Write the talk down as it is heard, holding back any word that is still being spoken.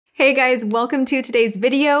Hey guys, welcome to today's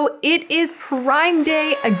video. It is Prime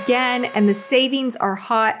Day again, and the savings are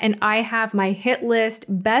hot, and I have my hit list,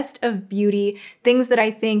 best of beauty, things that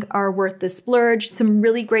I think are worth the splurge, some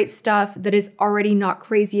really great stuff that is already not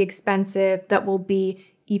crazy expensive that will be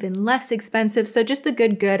even less expensive. So just the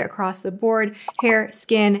good across the board. Hair,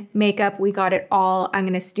 skin, makeup, we got it all. I'm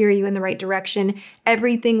gonna steer you in the right direction.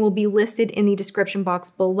 Everything will be listed in the description box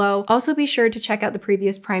below. Also be sure to check out the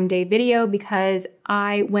previous Prime Day video because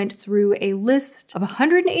I went through a list of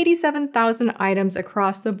 187,000 items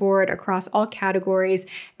across the board, across all categories,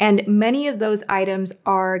 and many of those items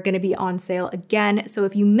are gonna be on sale again. So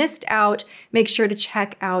if you missed out, make sure to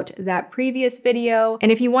check out that previous video.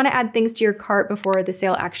 And if you wanna add things to your cart before the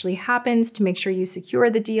sale actually happens to make sure you secure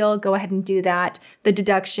the deal, go ahead and do that. The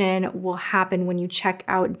deduction will happen when you check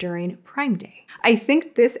out during Prime Day. I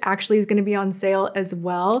think this actually is gonna be on sale as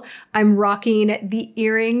well. I'm rocking the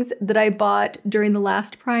earrings that I bought during the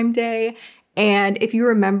last Prime Day. And if you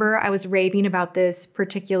remember, I was raving about this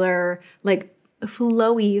particular like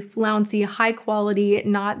flowy, flouncy, high quality,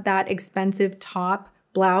 not that expensive top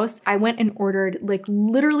blouse. I went and ordered like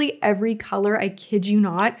literally every color, I kid you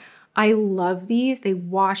not. I love these. They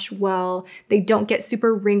wash well. They don't get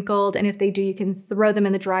super wrinkled. And if they do, you can throw them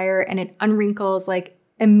in the dryer and it unwrinkles like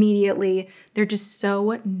immediately. They're just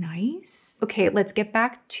so nice. Okay, let's get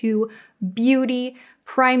back to beauty.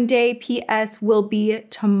 Prime Day PS will be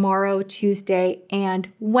tomorrow, Tuesday,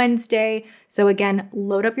 and Wednesday. So again,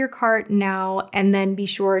 load up your cart now and then be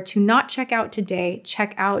sure to not check out today,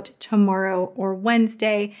 check out tomorrow or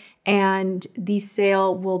Wednesday, and the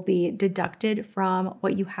sale will be deducted from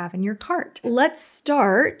what you have in your cart. Let's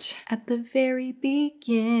start at the very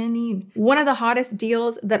beginning. One of the hottest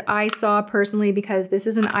deals that I saw personally, because this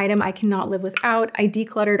is an item I cannot live without, I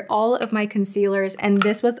decluttered all of my concealers, and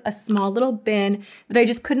this was a small little bin that I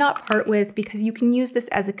just could not part with because you can use this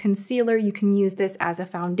as a concealer, you can use this as a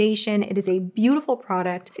foundation. It is a beautiful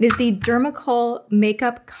product. It is the Dermacol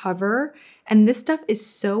makeup cover, and this stuff is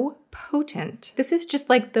so potent. This is just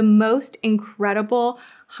like the most incredible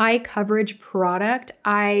high coverage product.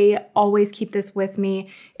 I always keep this with me.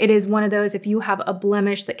 It is one of those, if you have a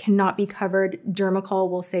blemish that cannot be covered, Dermacol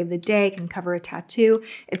will save the day, can cover a tattoo.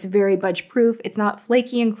 It's very budge proof. It's not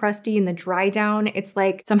flaky and crusty in the dry down. It's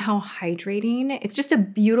like somehow hydrating. It's just a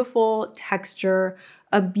beautiful texture,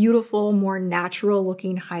 a beautiful, more natural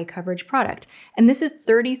looking high coverage product. And this is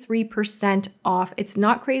 33% off. It's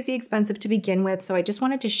not crazy expensive to begin with. So I just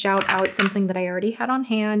wanted to shout out something that I already had on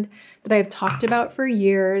hand that I've talked about for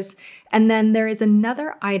years. And then there is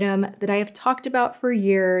another item that I have talked about for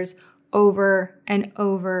years over and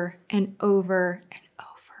over and over and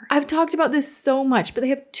over. I've talked about this so much, but they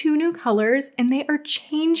have 2 new colors and they are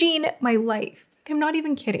changing my life. I'm not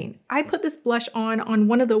even kidding. I put this blush on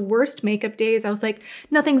one of the worst makeup days. I was like,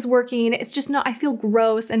 nothing's working. It's just not, I feel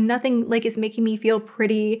gross and nothing like is making me feel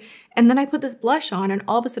pretty. And then I put this blush on and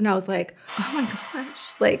all of a sudden I was like, oh my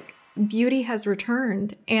gosh, like beauty has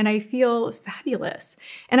returned and I feel fabulous.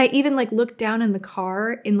 And I even like looked down in the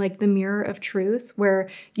car in like the mirror of truth where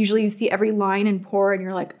usually you see every line and pore and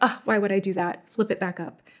you're like, oh, why would I do that? Flip it back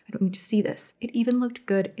up. I don't need to see this. It even looked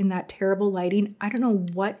good in that terrible lighting. I don't know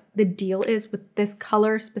what the deal is with this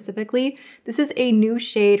color specifically. This is a new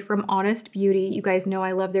shade from Honest Beauty. You guys know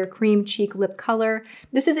I love their cream cheek lip color.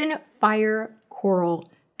 This is in Fire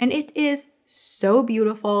Coral, and it is so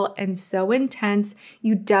beautiful and so intense.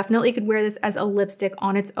 You definitely could wear this as a lipstick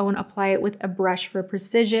on its own, apply it with a brush for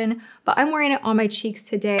precision, but I'm wearing it on my cheeks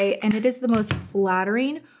today, and it is the most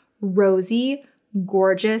flattering, rosy,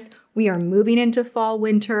 gorgeous. We are moving into fall,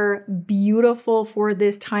 winter, beautiful for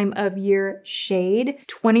this time of year shade.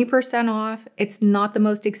 20% off. It's not the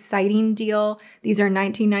most exciting deal. These are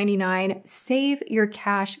 $19.99. Save your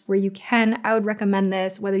cash where you can. I would recommend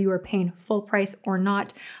this whether you are paying full price or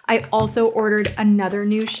not. I also ordered another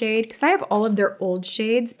new shade because I have all of their old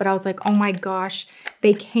shades, but I was like, oh my gosh,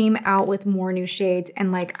 they came out with more new shades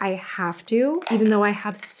and like I have to, even though I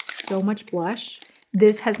have so much blush.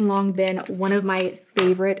 This has long been one of my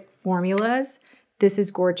favorite formulas. This is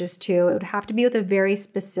gorgeous too. It would have to be with a very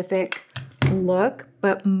specific look,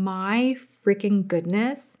 but my freaking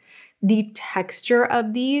goodness, the texture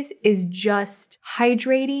of these is just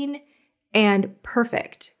hydrating and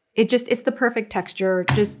perfect. It's the perfect texture.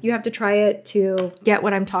 Just, you have to try it to get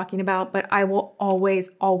what I'm talking about, but I will always,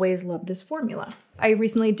 always love this formula. I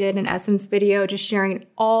recently did an Essence video just sharing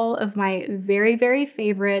all of my very, very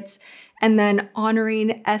favorites. and then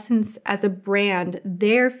honoring Essence as a brand,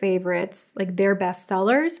 their favorites, like their best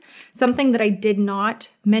sellers. Something that I did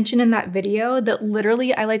not mention in that video that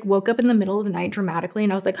literally I like woke up in the middle of the night dramatically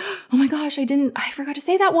and I was like, oh my gosh, I forgot to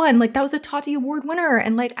say that one. Like that was a Tati award winner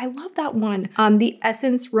and like I love that one. The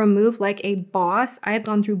Essence Remove Like a Boss. I have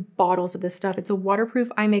gone through bottles of this stuff. It's a waterproof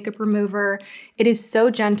eye makeup remover. It is so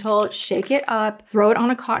gentle. Shake it up, throw it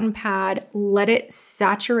on a cotton pad, let it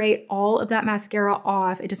saturate all of that mascara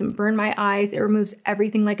off. It doesn't burn my eyes. It removes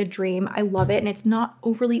everything like a dream. I love it. And it's not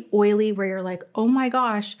overly oily where you're like, oh my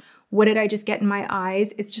gosh, what did I just get in my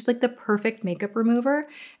eyes? It's just like the perfect makeup remover.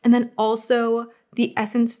 And then also the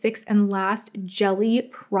Essence Fix and Last Jelly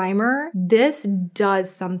Primer. This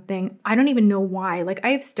does something. I don't even know why. Like I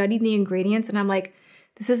have studied the ingredients and I'm like,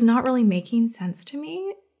 this is not really making sense to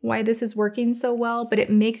me why this is working so well, but it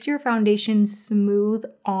makes your foundation smooth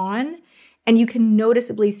on and you can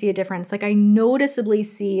noticeably see a difference. Like I noticeably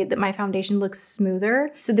see that my foundation looks smoother.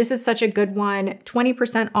 So this is such a good one.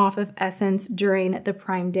 20% off of Essence during the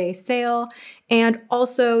Prime Day sale. And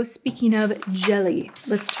also speaking of jelly,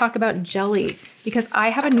 let's talk about jelly because I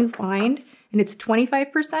have a new find and it's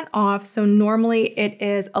 25% off. So normally it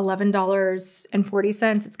is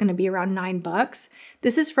 $11.40. It's gonna be around $9.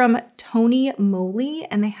 This is from Tony Moly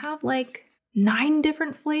and they have like 9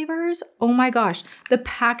 different flavors. Oh my gosh. The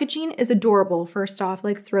packaging is adorable. First off,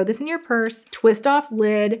 like throw this in your purse, twist off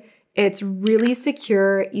lid. It's really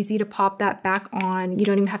secure, easy to pop that back on. You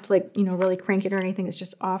don't even have to like, really crank it or anything. It's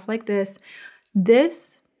just off like this.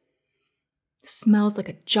 This smells like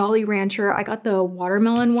a Jolly Rancher. I got the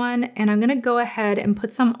watermelon one and I'm gonna go ahead and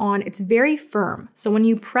put some on. It's very firm. So when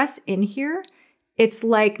you press in here, it's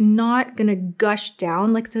like not gonna gush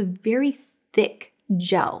down. Like it's a very thick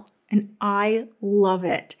gel. And I love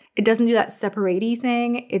it. It doesn't do that separate-y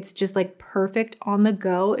thing. It's just like perfect on the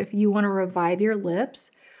go if you want to revive your lips,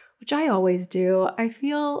 which I always do. I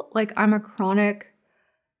feel like I'm a chronic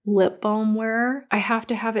lip balm wearer. I have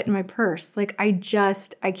to have it in my purse. Like I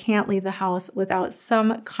can't leave the house without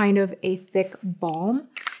some kind of a thick balm.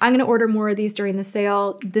 I'm gonna order more of these during the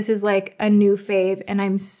sale. This is like a new fave and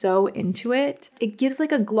I'm so into it. It gives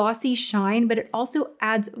like a glossy shine, but it also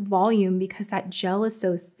adds volume because that gel is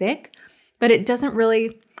so thick, but it doesn't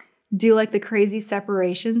really do like the crazy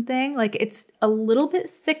separation thing. Like it's a little bit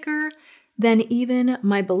thicker than even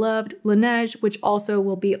my beloved Laneige, which also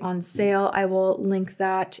will be on sale. I will link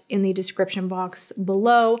that in the description box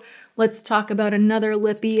below. Let's talk about another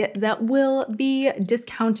lippy that will be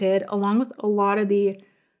discounted along with a lot of the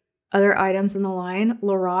other items in the line.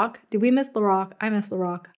 Lorac. Did we miss Lorac? I miss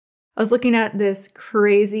Lorac. I was looking at this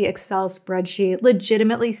crazy Excel spreadsheet,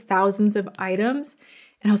 legitimately thousands of items.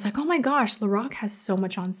 And I was like, oh my gosh, Lorac has so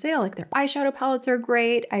much on sale. Like their eyeshadow palettes are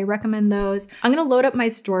great. I recommend those. I'm gonna load up my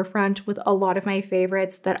storefront with a lot of my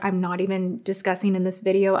favorites that I'm not even discussing in this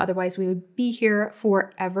video. Otherwise we would be here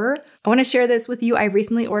forever. I wanna share this with you. I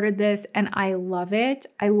recently ordered this and I love it.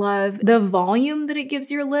 I love the volume that it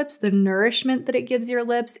gives your lips, the nourishment that it gives your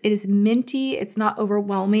lips. It is minty, it's not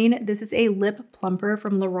overwhelming. This is a lip plumper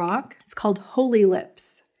from Lorac. It's called Holy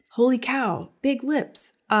Lips. Holy cow, big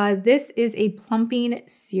lips. This is a plumping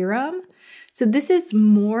serum. So this is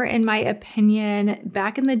more, in my opinion,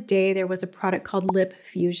 back in the day, there was a product called Lip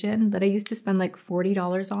Fusion that I used to spend like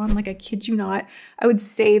 $40 on. Like I kid you not, I would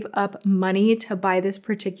save up money to buy this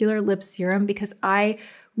particular lip serum because I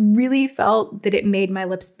really felt that it made my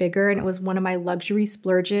lips bigger and it was one of my luxury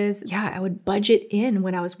splurges. Yeah, I would budget in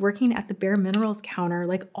when I was working at the Bare Minerals counter,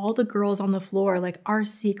 like all the girls on the floor, like our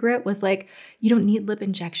secret was like, you don't need lip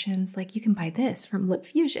injections. Like you can buy this from Lip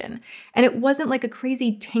Fusion. And it wasn't like a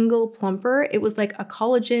crazy tingle plumper. It was like a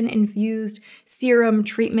collagen infused serum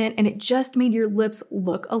treatment and it just made your lips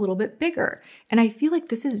look a little bit bigger. And I feel like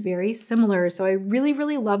this is very similar. So I really,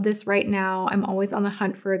 really love this right now. I'm always on the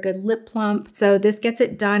hunt for a good lip plump. So this gets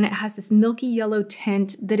it done. It has this milky yellow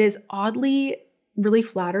tint that is oddly really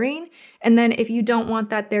flattering. And then if you don't want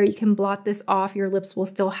that there, you can blot this off. Your lips will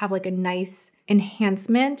still have like a nice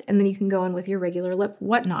enhancement and then you can go in with your regular lip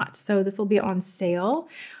whatnot. So this will be on sale.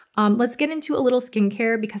 Let's get into a little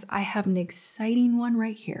skincare because I have an exciting one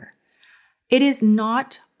right here. It is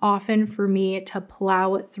not often for me to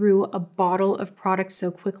plow through a bottle of product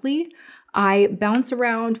so quickly. I bounce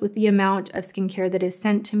around with the amount of skincare that is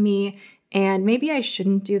sent to me. And maybe I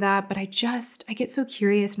shouldn't do that, but I get so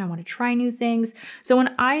curious and I want to try new things. So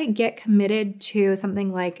when I get committed to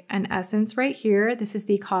something like an essence right here, this is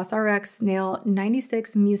the Cosrx Snail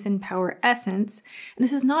 96 Mucin Power Essence. And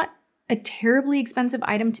this is not a terribly expensive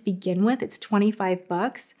item to begin with. It's 25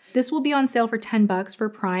 bucks. This will be on sale for 10 bucks for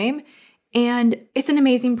Prime. And it's an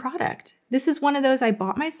amazing product. This is one of those I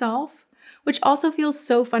bought myself. which also feels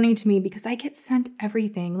so funny to me because I get sent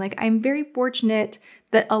everything. Like, I'm very fortunate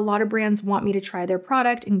that a lot of brands want me to try their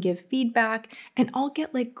product and give feedback, and I'll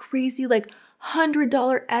get like crazy, like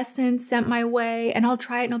 $100 essence sent my way, and I'll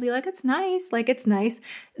try it and I'll be like, it's nice, like it's nice.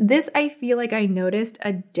 This, I feel like I noticed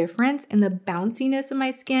a difference in the bounciness of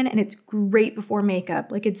my skin, and it's great before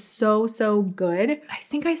makeup. Like, it's so, so good. I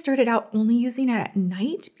think I started out only using it at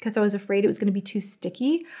night because I was afraid it was gonna be too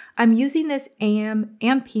sticky. I'm using this AM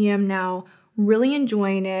and PM now, really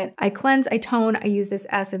enjoying it. I cleanse, I tone, I use this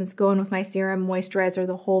essence, go in with my serum, moisturizer,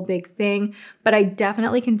 the whole big thing. But I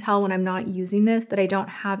definitely can tell when I'm not using this that I don't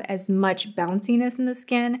have as much bounciness in the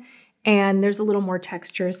skin, and there's a little more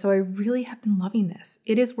texture. So I really have been loving this.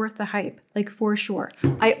 It is worth the hype, like for sure.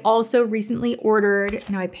 I also recently ordered,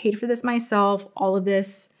 now I paid for this myself, all of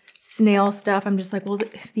this Snail stuff. I'm just like, well,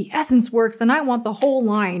 if the essence works, then I want the whole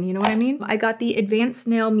line, you know what I mean? I got the Advanced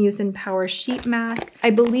Snail Mucin Power Sheet Mask.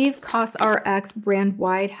 I believe Cosrx brand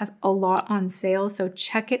wide has a lot on sale, so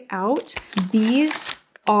check it out. These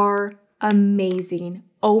are amazing.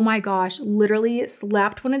 Oh my gosh, literally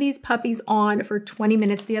slapped one of these puppies on for 20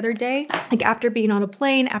 minutes the other day. Like, after being on a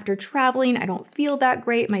plane, after traveling, I don't feel that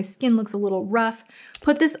great. My skin looks a little rough.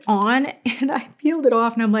 Put this on and I peeled it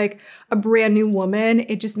off and I'm like a brand new woman.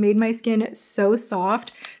 It just made my skin so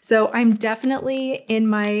soft. So I'm definitely in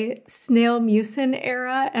my Snail Mucin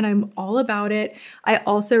era and I'm all about it. I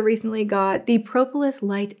also recently got the Propolis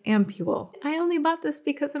Light Ampoule. I only bought this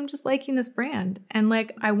because I'm just liking this brand and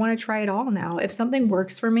like I want to try it all now. If something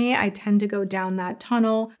works for me, I tend to go down that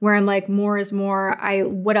tunnel where I'm like, more is more.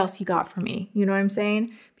 What else you got for me? You know what I'm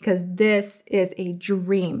saying? Because this is a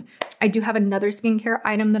dream. I do have another skincare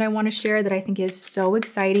item that I want to share that I think is so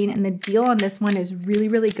exciting, and the deal on this one is really,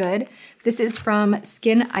 really good. This is from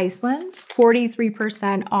Skyn Iceland,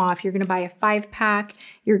 43% off. You're going to buy a 5-pack.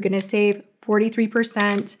 You're going to save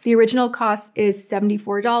 43%. The original cost is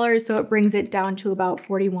 $74, so it brings it down to about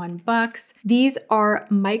 41 bucks. These are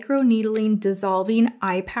microneedling dissolving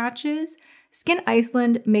eye patches. Skyn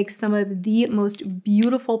Iceland makes some of the most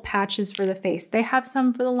beautiful patches for the face. They have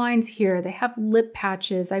some for the lines here. They have lip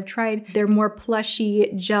patches. I've tried their more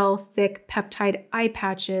plushy, gel, thick peptide eye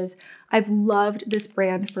patches. I've loved this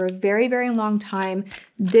brand for a very, very long time.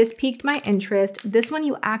 This piqued my interest. This one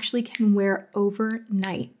you actually can wear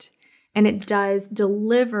overnight. And it does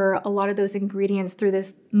deliver a lot of those ingredients through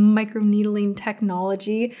this microneedling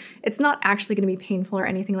technology. It's not actually going to be painful or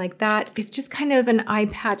anything like that. It's just kind of an eye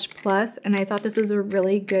patch plus, and I thought this was a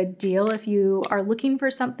really good deal if you are looking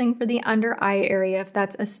for something for the under eye area, if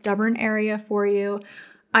that's a stubborn area for you.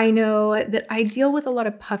 I know that I deal with a lot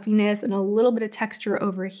of puffiness and a little bit of texture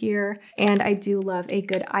over here, and I do love a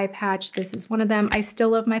good eye patch. This is one of them. I still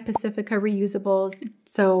love my Pacifica reusables,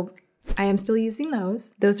 so I am still using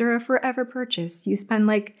those. Those are a forever purchase. You spend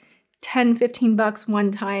like 10, 15 bucks one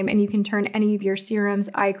time and you can turn any of your serums,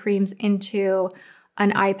 eye creams into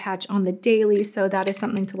an eye patch on the daily. So that is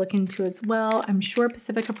something to look into as well. I'm sure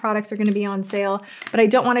Pacifica products are going to be on sale, but I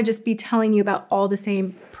don't want to just be telling you about all the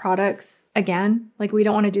same products again. Like, we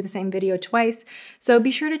don't want to do the same video twice. So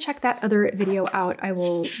be sure to check that other video out. I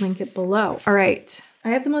will link it below. All right. I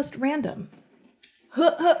have the most random.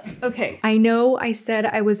 Okay, I know I said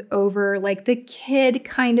I was over like the kid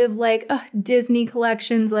kind of like Disney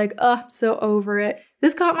collections, like so over it.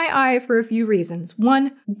 This caught my eye for a few reasons.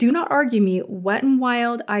 One, do not argue me, Wet n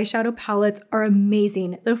Wild eyeshadow palettes are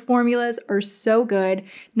amazing. The formulas are so good.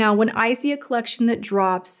 Now, when I see a collection that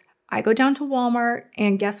drops, I go down to Walmart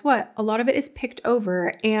and guess what? A lot of it is picked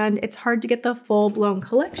over and it's hard to get the full-blown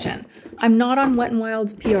collection. I'm not on Wet n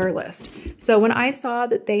Wild's PR list. So when I saw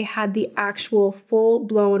that they had the actual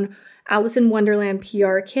full-blown Alice in Wonderland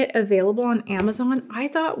PR kit available on Amazon, I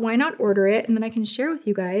thought, why not order it? And then I can share with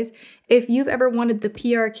you guys. If you've ever wanted the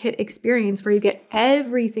PR kit experience where you get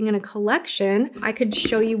everything in a collection, I could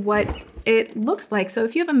show you what it looks like. So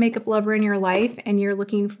if you have a makeup lover in your life and you're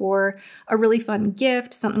looking for a really fun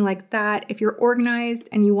gift, something like that, if you're organized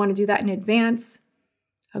and you want to do that in advance,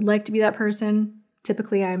 I'd like to be that person.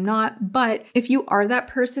 Typically I am not, but if you are that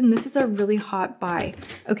person, this is a really hot buy.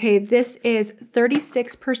 Okay, this is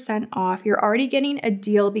 36% off. You're already getting a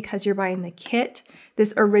deal because you're buying the kit.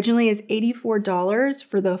 This originally is $84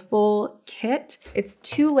 for the full kit. It's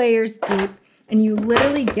 2 layers deep and you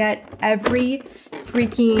literally get every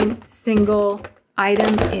freaking single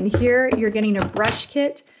item in here. You're getting a brush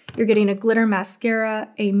kit. You're getting a glitter mascara,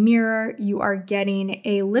 a mirror. You are getting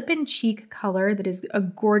a lip and cheek color that is a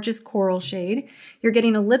gorgeous coral shade. You're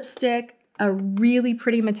getting a lipstick, a really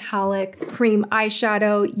pretty metallic cream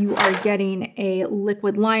eyeshadow. You are getting a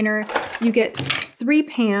liquid liner. You get 3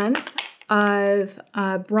 pans of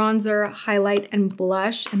bronzer, highlight, and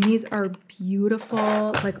blush. And these are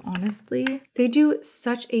beautiful. Like, honestly, they do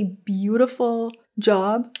such a beautiful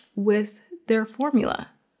job with their formula.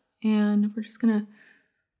 And we're just gonna,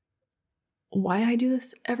 why I do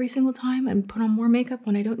this every single time and put on more makeup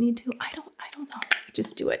when I don't need to, I don't know. I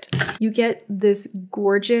just do it. You get this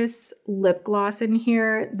gorgeous lip gloss in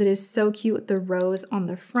here that is so cute with the rose on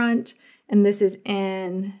the front. And this is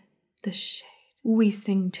in the shade We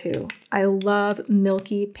Sing Too. I love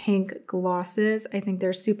milky pink glosses. I think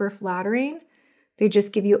they're super flattering. They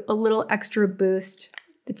just give you a little extra boost.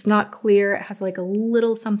 It's not clear. It has like a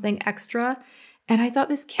little something extra. And I thought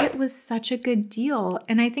this kit was such a good deal.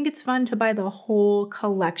 And I think it's fun to buy the whole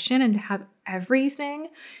collection and to have everything.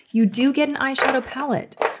 You do get an eyeshadow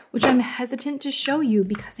palette, which I'm hesitant to show you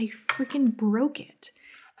because I freaking broke it.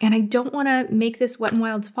 And I don't want to make this Wet n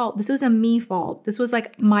Wild's fault. This was a me fault. This was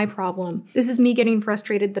like my problem. This is me getting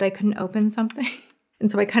frustrated that I couldn't open something.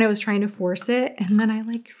 And so I kind of was trying to force it, and then I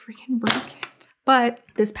like freaking broke it. But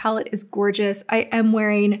this palette is gorgeous. I am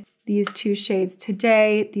wearing these two shades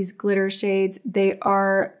today, these glitter shades. They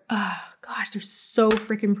are, oh gosh, they're so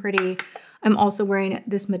freaking pretty. I'm also wearing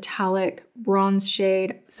this metallic bronze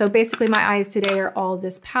shade. So basically my eyes today are all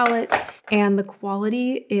this palette, and the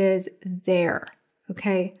quality is there,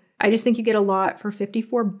 okay? I just think you get a lot for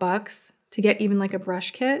 54 bucks to get even like a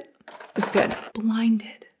brush kit. It's good.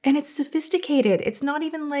 Blinded. And it's sophisticated. It's not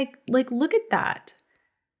even like look at that.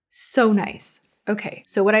 So nice. Okay,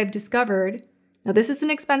 so what I've discovered, now this is an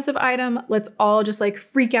expensive item. Let's all just like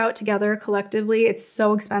freak out together collectively. It's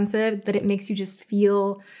so expensive that it makes you just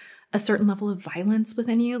feel a certain level of violence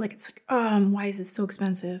within you. Like it's like, why is this so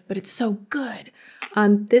expensive? But it's so good.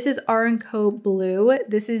 This is R&Co Blue.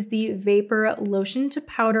 This is the Vapor Lotion to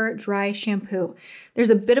Powder Dry Shampoo. There's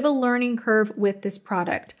a bit of a learning curve with this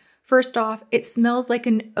product. First off, it smells like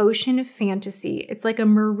an ocean fantasy. It's like a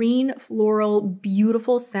marine floral,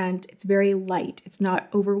 beautiful scent. It's very light. It's not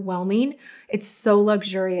overwhelming. It's so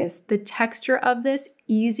luxurious. The texture of this,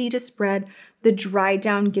 easy to spread. The dry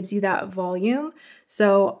down gives you that volume.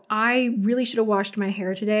 So I really should have washed my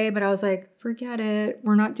hair today, but I was like, forget it.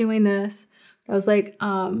 We're not doing this. I was like,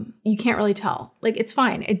 you can't really tell. Like, it's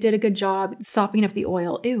fine. It did a good job sopping up the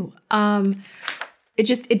oil. Ew.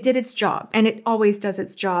 It did its job, and it always does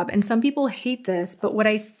its job. And some people hate this, but what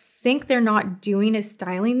I think they're not doing is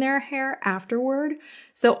styling their hair afterward.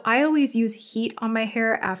 So I always use heat on my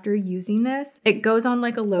hair after using this. It goes on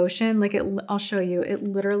like a lotion, like I'll show you. It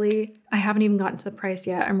literally, I haven't even gotten to the price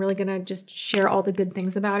yet. I'm really gonna just share all the good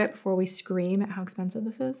things about it before we scream at how expensive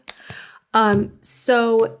this is.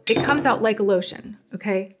 So it comes out like a lotion,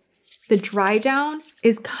 okay? The dry down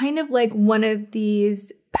is kind of like one of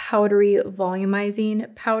these powdery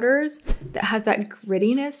volumizing powders that has that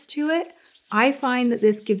grittiness to it. I find that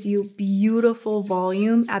this gives you beautiful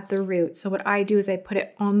volume at the root. So what I do is I put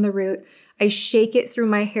it on the root. I shake it through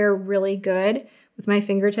my hair really good with my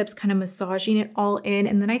fingertips, kind of massaging it all in.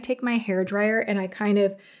 And then I take my hair dryer and I kind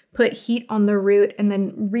of put heat on the root and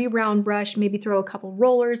then re-round brush, maybe throw a couple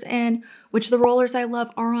rollers in, which the rollers I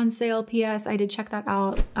love are on sale. PS, I did check that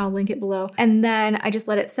out. I'll link it below. And then I just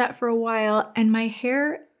let it set for a while and my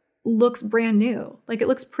hair looks brand new. Like, it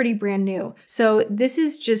looks pretty brand new. So this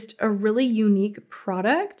is just a really unique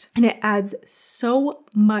product, and it adds so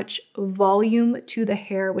much volume to the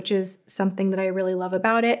hair, which is something that I really love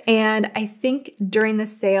about it. And I think during the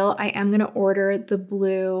sale, I am gonna order the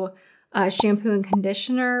blue shampoo and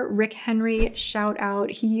conditioner. Rick Henry, shout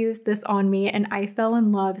out. He used this on me and I fell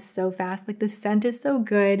in love so fast. Like, the scent is so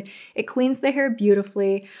good. It cleans the hair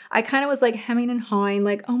beautifully. I kind of was like hemming and hawing,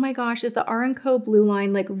 like, oh my gosh, is the R&Co Blue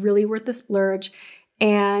line like really worth the splurge?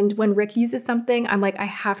 And when Rick uses something, I'm like, I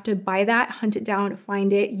have to buy that, hunt it down,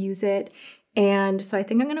 find it, use it. And so I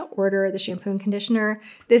think I'm gonna order the shampoo and conditioner.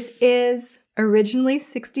 This is originally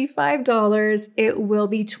 $65. It will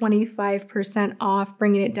be 25% off,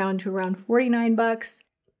 bringing it down to around 49 bucks.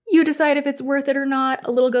 You decide if it's worth it or not.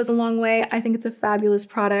 A little goes a long way. I think it's a fabulous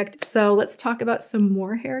product. So let's talk about some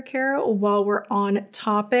more hair care while we're on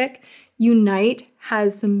topic. Unite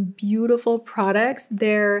has some beautiful products.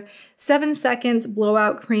 Their 7 seconds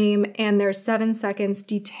blowout cream and their 7 seconds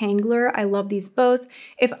detangler. I love these both.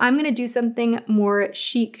 If I'm gonna do something more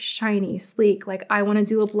chic, shiny, sleek, like I wanna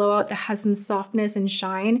do a blowout that has some softness and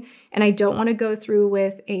shine, and I don't wanna go through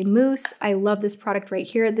with a mousse, I love this product right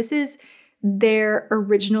here. This is their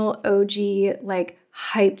original OG, like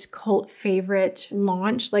hyped cult favorite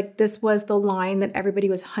launch. Like this was the line that everybody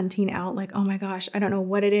was hunting out, like, oh my gosh, I don't know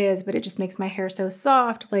what it is, but it just makes my hair so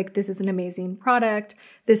soft. Like this is an amazing product.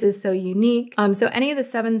 This is so unique. So any of the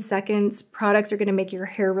 7 seconds products are gonna make your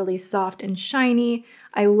hair really soft and shiny.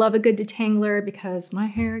 I love a good detangler because my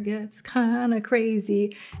hair gets kind of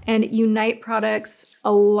crazy. And Unite products,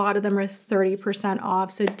 a lot of them are 30%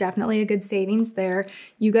 off. So definitely a good savings there.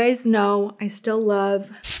 You guys know I still love,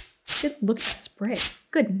 look at that spray,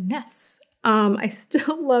 goodness. I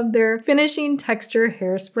still love their finishing texture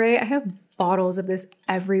hairspray. I have bottles of this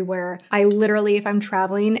everywhere. I literally, if I'm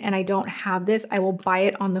traveling and I don't have this, I will buy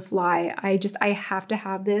it on the fly. I have to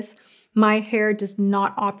have this. My hair does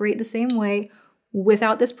not operate the same way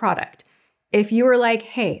without this product. If you were like,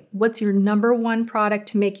 hey, what's your #1 product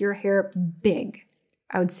to make your hair big?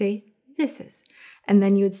 I would say this is. And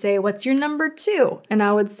then you would say, what's your #2? And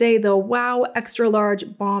I would say the Wow Extra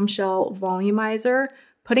Large Bombshell Volumizer.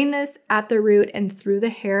 Putting this at the root and through the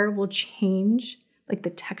hair will change like the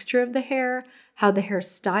texture of the hair, how the hair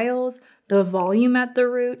styles, the volume at the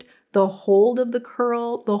root, the hold of the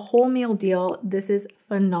curl, the whole meal deal. This is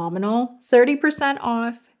phenomenal. 30%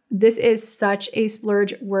 off. This is such a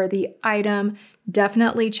splurge-worthy item.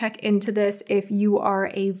 Definitely check into this if you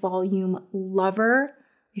are a volume lover.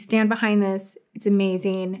 I stand behind this. It's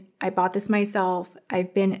amazing. I bought this myself.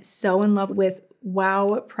 I've been so in love with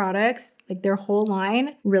Wow products. Like their whole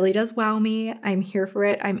line really does wow me. I'm here for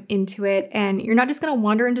it. I'm into it. And you're not just going to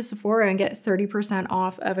wander into Sephora and get 30%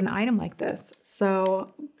 off of an item like this.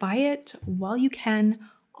 So buy it while you can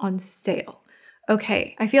on sale.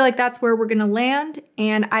 Okay, I feel like that's where we're gonna land,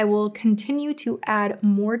 and I will continue to add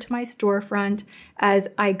more to my storefront as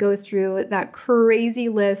I go through that crazy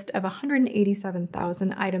list of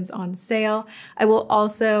 187,000 items on sale. I will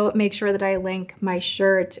also make sure that I link my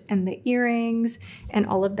shirt and the earrings and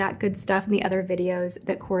all of that good stuff in the other videos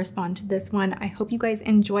that correspond to this one. I hope you guys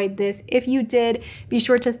enjoyed this. If you did, be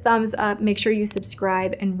sure to thumbs up, make sure you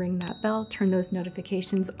subscribe and ring that bell, turn those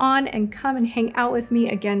notifications on, and come and hang out with me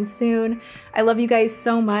again soon. I love you guys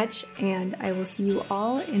so much, and I will see you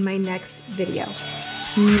all in my next video.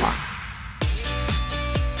 Mwah.